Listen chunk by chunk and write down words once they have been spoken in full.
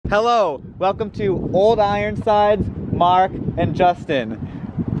Hello, welcome to Old Ironsides, Mark and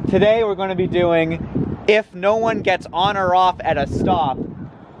Justin. Today we're going to be doing if no one gets on or off at a stop,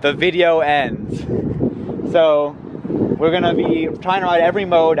 the video ends. So we're going to be trying to ride every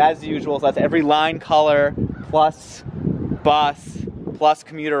mode as usual, so that's every line color, plus bus, plus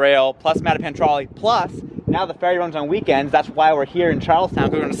commuter rail, plus Mattapan trolley, plus now the ferry runs on weekends. That's why we're here in Charlestown,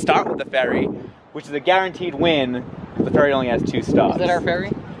 because we're going to start with the ferry, which is a guaranteed win, because the ferry only has 2 stops. Is that our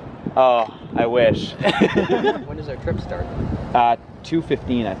ferry? Oh, I wish. When does our trip start?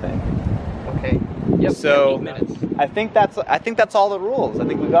 2:15, I think. Okay. Yep. So 8 minutes. I think that's all the rules. I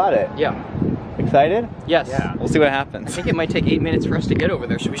think we got it. Yeah. Excited? Yes. Yeah. We'll see what happens. I think it might take 8 minutes for us to get over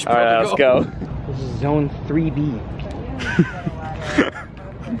there, so we should all probably right, let's go. This is Zone 3B.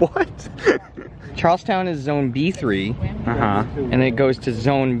 What? Charlestown is Zone B3. And it goes to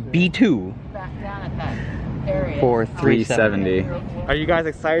Zone B2 for 370. Are you guys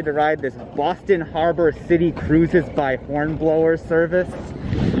excited to ride this Boston Harbor City Cruises by Hornblower service?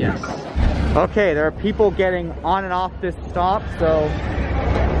 Yes. Okay, there are people getting on and off this stop, so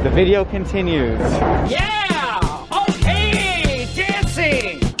the video continues. Yeah! Okay!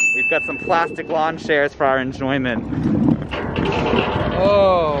 Dancing! We've got some plastic lawn chairs for our enjoyment.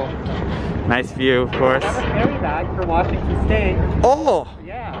 Oh. Nice view, of course. I have a carry bag for Washington State. Oh!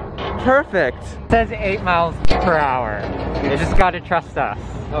 Yeah. Perfect! It says 8 miles per hour. You just gotta trust us.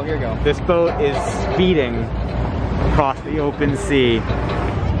 Oh, here you go. This boat is speeding across the open sea.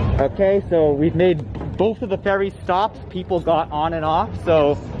 Okay, so we've made both of the ferry stops. People got on and off,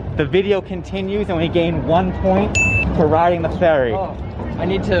 so the video continues and we gain 1 point for riding the ferry. Oh, I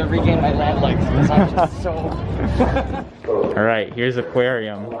need to regain my land legs because I'm just so... All right, here's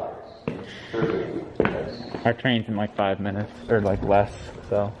aquarium. Our train's in like 5 minutes, or like less,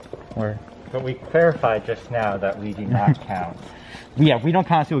 so we're... But we clarified just now that we do not count. Yeah, we don't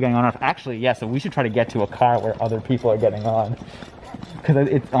count people getting on. Actually, yeah, so we should try to get to a car where other people are getting on. Because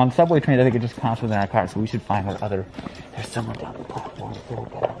it's on subway trains, I think it just counts within our car, so we should find where other... There's someone down the platform, so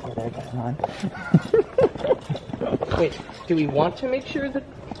get up where they're getting on. Wait, do we want to make sure that...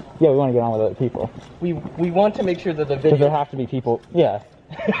 Yeah, we want to get on with other people. We want to make sure that the Because video... there have to be people, yeah.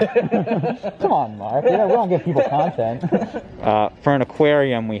 Come on, Mark. Yeah, we don't give people content. For an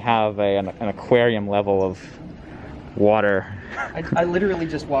aquarium, we have an aquarium level of water. I literally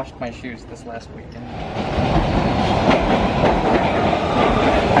just washed my shoes this last weekend.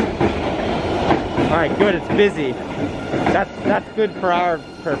 All right, good. It's busy. That's good for our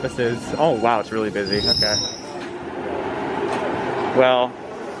purposes. Oh wow, it's really busy. Okay. Well,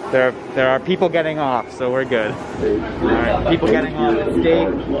 there are people getting off, so we're good. All right, people getting on the skate.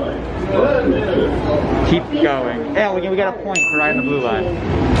 Keep going. Yeah, we got a point for riding the blue line.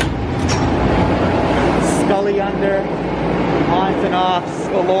 Scully under, ons and offs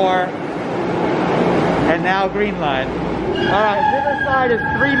galore, and now green line. All right, Riverside is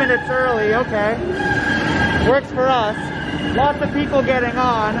 3 minutes early. Okay, works for us. Lots of people getting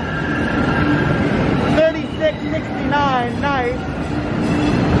on. 36:69, nice.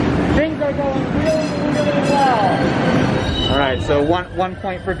 Things are going really, really well. All right, so one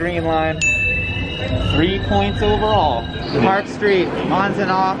point for green line. 3 points overall. Park Street, ons and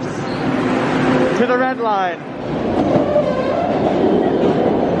offs to the red line.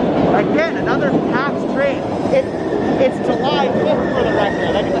 Again, another packed train. It's July 5th for the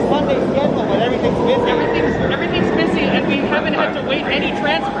record. Like it's a Sunday schedule, but everything's busy. Everything's busy and we haven't had to wait any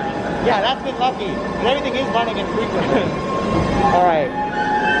transfers. Yeah, that's been lucky. But everything is running infrequently. All right.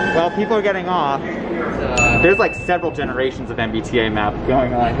 Well, people are getting off. There's like several generations of MBTA map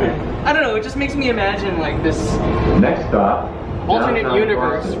going on here. I don't know, it just makes me imagine like this Next stop, alternate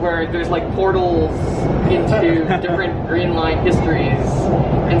universe where there's like portals into different green line histories,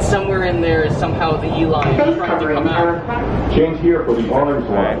 and somewhere in there is somehow the E line trying to come out. Change here for the orange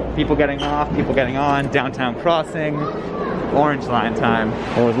line. Right. People getting off, people getting on, downtown crossing, orange line time.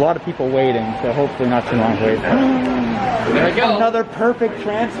 Well, there's a lot of people waiting, so hopefully not too long to wait. There we go. Another perfect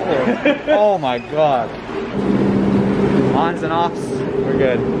transfer. Oh my god. Ons and offs, we're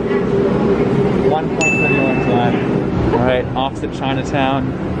good. 1 point for the orange line. Alright, offs at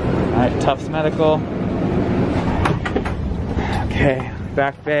Chinatown. Alright, Tufts Medical. Okay,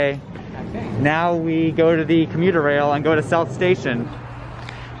 Back Bay. Now we go to the commuter rail and go to South Station.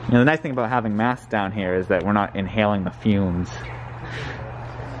 You know, the nice thing about having masks down here is that we're not inhaling the fumes.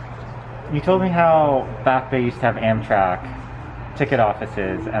 You told me how Back Bay used to have Amtrak ticket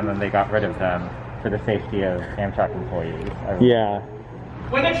offices and then they got rid of them for the safety of Amtrak employees. Yeah.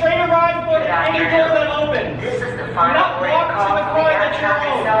 When the train arrives, put any door that opens. This is the final wake call for the Amtrak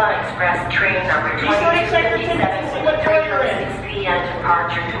Acela Express train number 2657 for 3:06 p.m. MBTA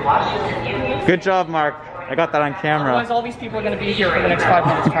departure to Washington Union. Good job, Mark. I got that on camera. Otherwise, all these people are going to be here for the next 5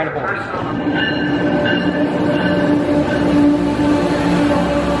 minutes trying to board.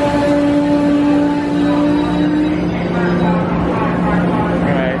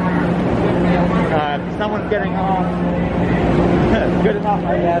 Someone's getting off. Good enough,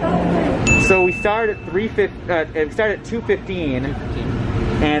 I guess. So we started at 2:15,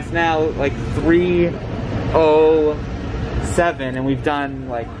 and it's now like 3:07, and we've done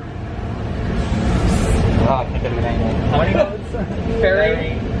like. Oh, I can't get it anymore. How many modes?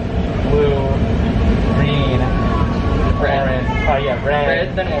 Fairy, blue, green, red. orange. Oh yeah,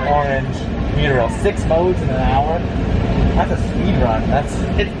 red, then orange, mural. 6 modes in an hour. That's a speed run.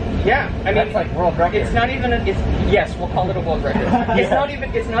 Yeah, I mean, that's like world record. It's not even. Yes, we'll call it a world record. It's not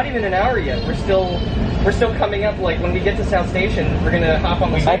even an hour yet. We're still coming up. Like when we get to South Station, we're gonna hop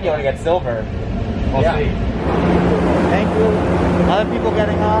on the. We might be able to get silver. We'll yeah. see. Thank you. Other people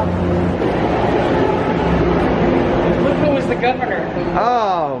getting off. Look who was the governor.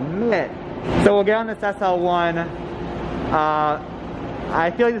 Oh, man. So we'll get on this SL1. I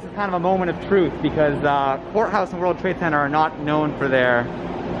feel like this is kind of a moment of truth because Courthouse and World Trade Center are not known for their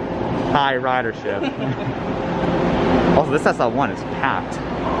high ridership. Also, this SL1 is packed.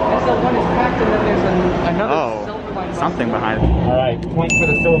 SL1 is packed, and then there's another silver line. Something behind it. All right, point for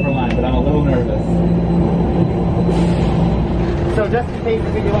the silver line, but I'm a little nervous. So just in case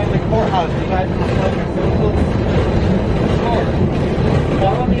the video ends at Courthouse, you guys can plug your socials? Sure.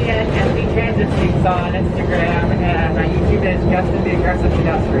 Follow me at MB Transit Streets on Instagram, and my YouTube is Justin the Aggressive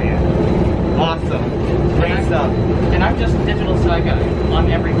Pedestrian. Awesome. Great stuff. And I'm just a digital side guy on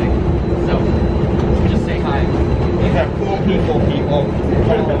everything. So just say hi. These are cool people.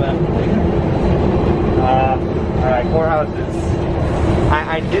 Look at them. Alright, Courthouse is...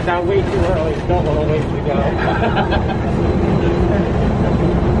 I did that way too early. Still a little ways to go.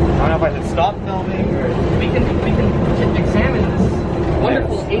 I don't know if I should stop filming or... We can examine this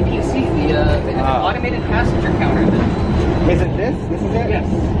wonderful APC, the automated passenger counter. Is it this? This is it? Yes.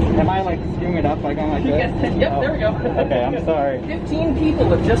 Am I like screwing it up like going like this? Yep, there we go. Okay, I'm sorry. 15 people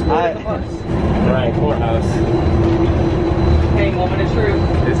have just boarded the bus. Right, Courthouse. Okay, moment of truth.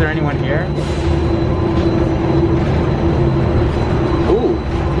 Is there anyone here? Ooh,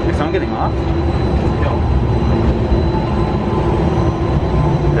 is someone getting off? No.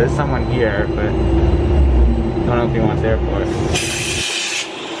 There's someone here, but I don't know if he wants airport.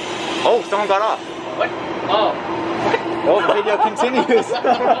 Oh, someone got off. What? Oh. Oh, the video continues.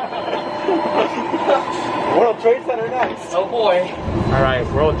 World Trade Center next. Oh boy. All right,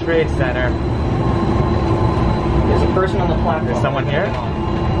 World Trade Center. There's a person on the platform. There's someone here?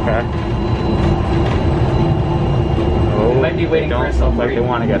 Okay. Oh, might be waiting for us. Don't look like they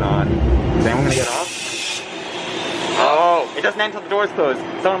want to get on. Is anyone going to get off? Oh, it doesn't end until the doors close.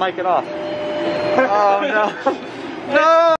 Someone might get off. Oh, no. No!